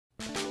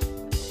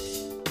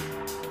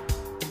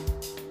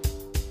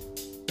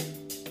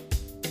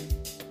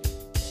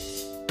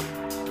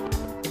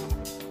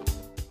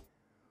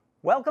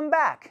Welcome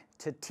back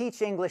to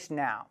Teach English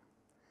Now.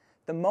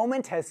 The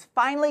moment has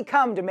finally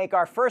come to make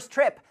our first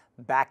trip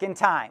back in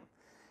time.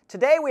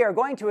 Today we are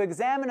going to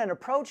examine an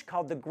approach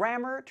called the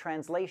grammar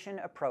translation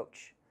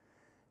approach.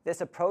 This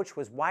approach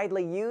was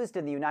widely used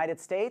in the United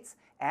States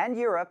and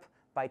Europe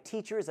by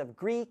teachers of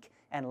Greek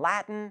and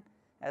Latin,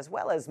 as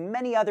well as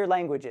many other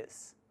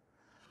languages.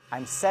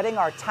 I'm setting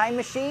our time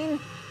machine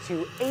to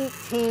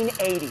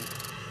 1880.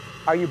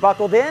 Are you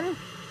buckled in?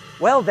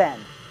 Well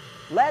then,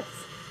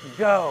 let's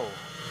go!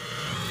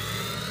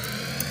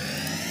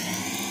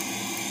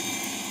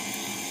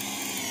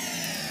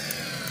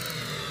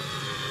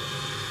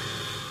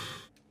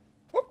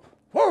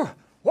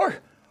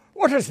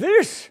 What is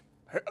this?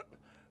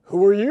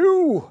 Who are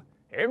you?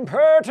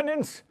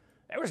 Impertinence!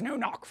 There was no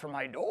knock from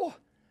my door.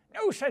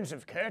 No sense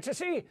of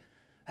courtesy.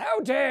 How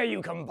dare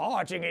you come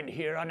barging in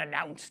here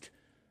unannounced?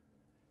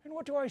 And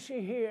what do I see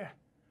here?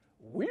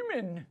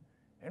 Women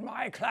in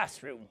my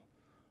classroom.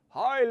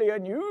 Highly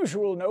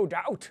unusual, no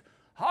doubt.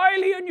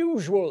 Highly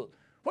unusual.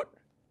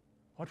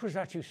 What was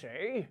that you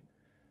say?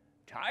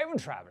 Time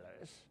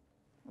travelers?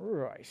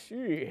 Oh, I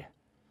see.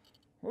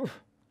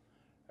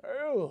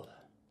 Oh.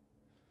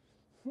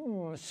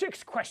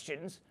 6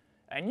 questions,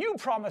 and you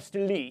promise to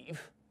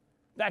leave.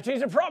 That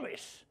is a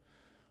promise.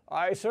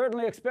 I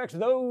certainly expect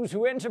those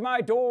who enter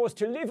my doors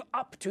to live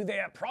up to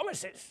their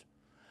promises.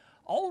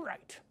 All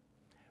right.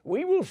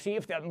 We will see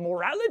if the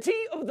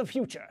morality of the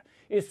future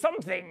is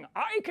something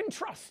I can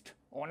trust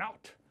or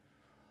not.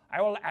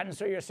 I will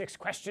answer your 6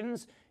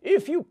 questions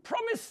if you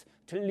promise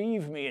to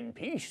leave me in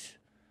peace.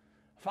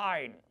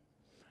 Fine.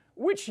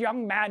 Which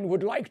young man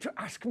would like to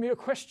ask me a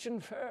question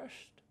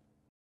first?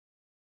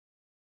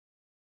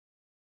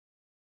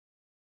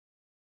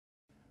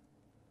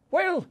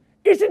 Well,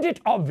 isn't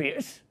it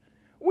obvious?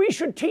 We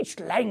should teach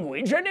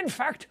language and, in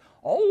fact,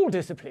 all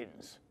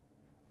disciplines.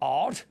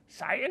 Art,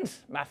 science,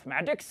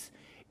 mathematics,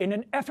 in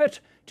an effort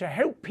to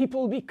help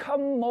people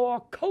become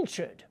more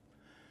cultured.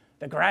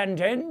 The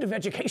grand end of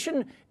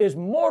education is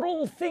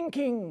moral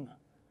thinking.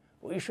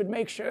 We should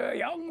make sure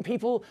young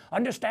people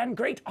understand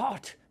great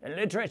art and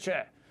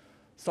literature,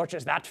 such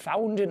as that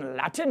found in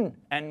Latin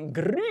and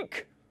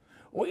Greek.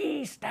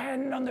 We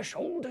stand on the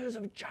shoulders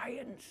of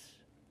giants.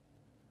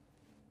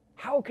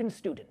 How can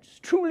students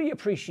truly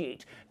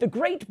appreciate the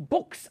great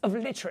books of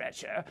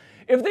literature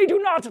if they do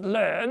not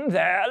learn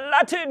their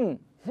Latin?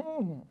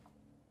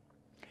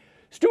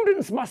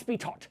 Students must be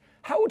taught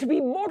how to be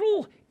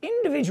model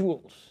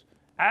individuals,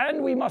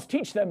 and we must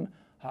teach them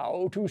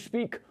how to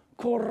speak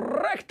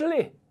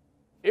correctly.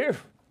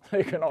 If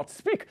they cannot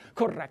speak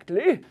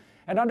correctly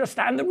and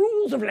understand the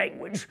rules of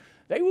language,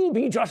 they will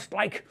be just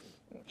like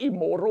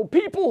immoral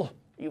people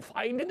you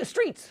find in the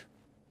streets,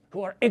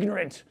 who are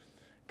ignorant,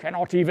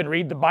 cannot even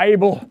read the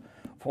Bible.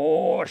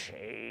 For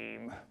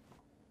shame.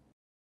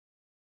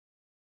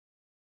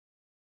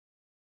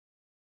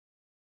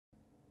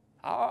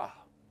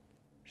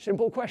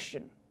 Simple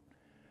question.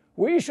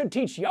 We should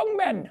teach young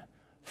men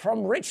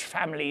from rich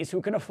families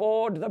who can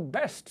afford the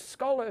best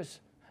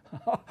scholars.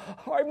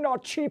 I'm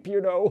not cheap,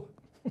 you know.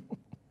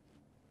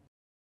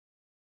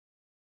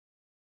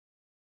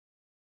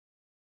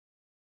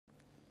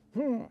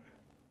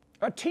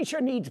 A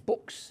teacher needs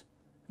books,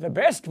 the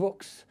best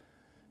books.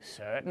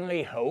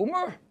 Certainly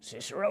Homer,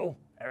 Cicero,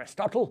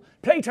 Aristotle,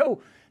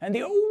 Plato, and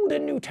the Old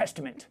and New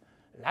Testament,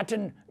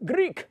 Latin,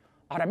 Greek,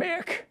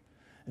 Aramaic.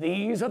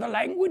 These are the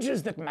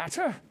languages that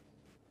matter.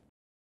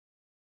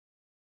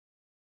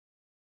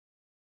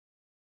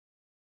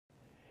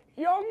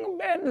 Young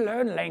men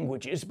learn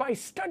languages by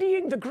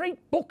studying the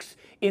great books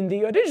in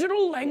the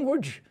original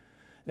language.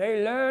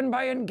 They learn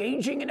by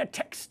engaging in a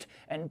text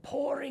and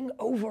poring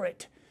over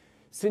it,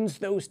 since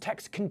those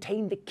texts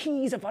contain the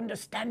keys of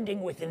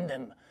understanding within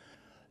them.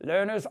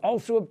 Learners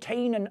also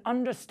obtain an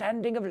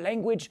understanding of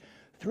language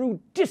through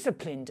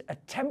disciplined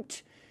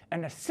attempt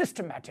and a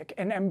systematic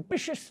and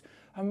ambitious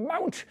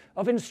amount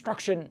of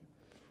instruction.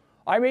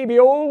 I may be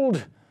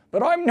old,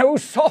 but I'm no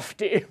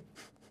softy.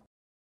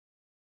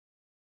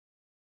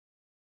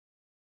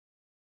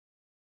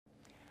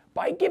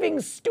 By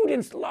giving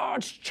students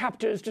large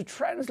chapters to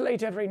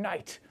translate every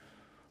night,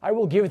 I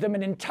will give them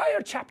an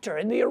entire chapter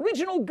in the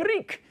original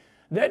Greek.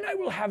 Then I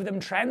will have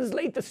them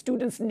translate the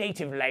student's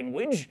native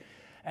language,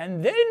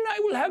 and then I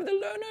will have the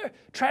learner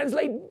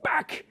translate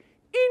back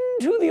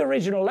into the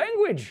original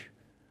language.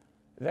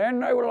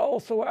 Then I will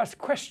also ask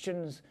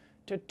questions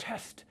to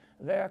test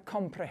their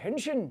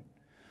comprehension,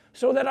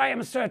 so that I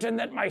am certain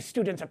that my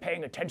students are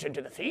paying attention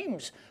to the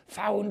themes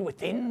found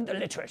within the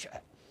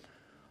literature.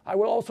 I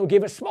will also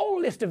give a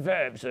small list of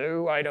verbs,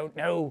 I don't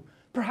know,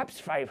 perhaps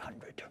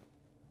 500.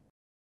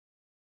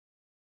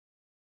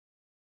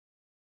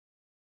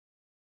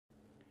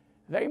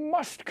 They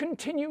must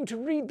continue to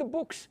read the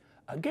books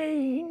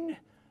again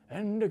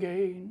and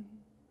again.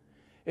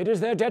 It is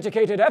their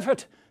dedicated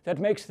effort that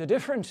makes the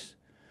difference.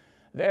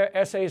 Their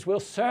essays will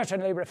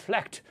certainly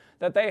reflect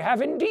that they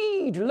have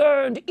indeed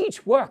learned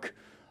each work.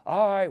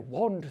 I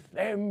want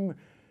them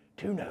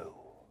to know.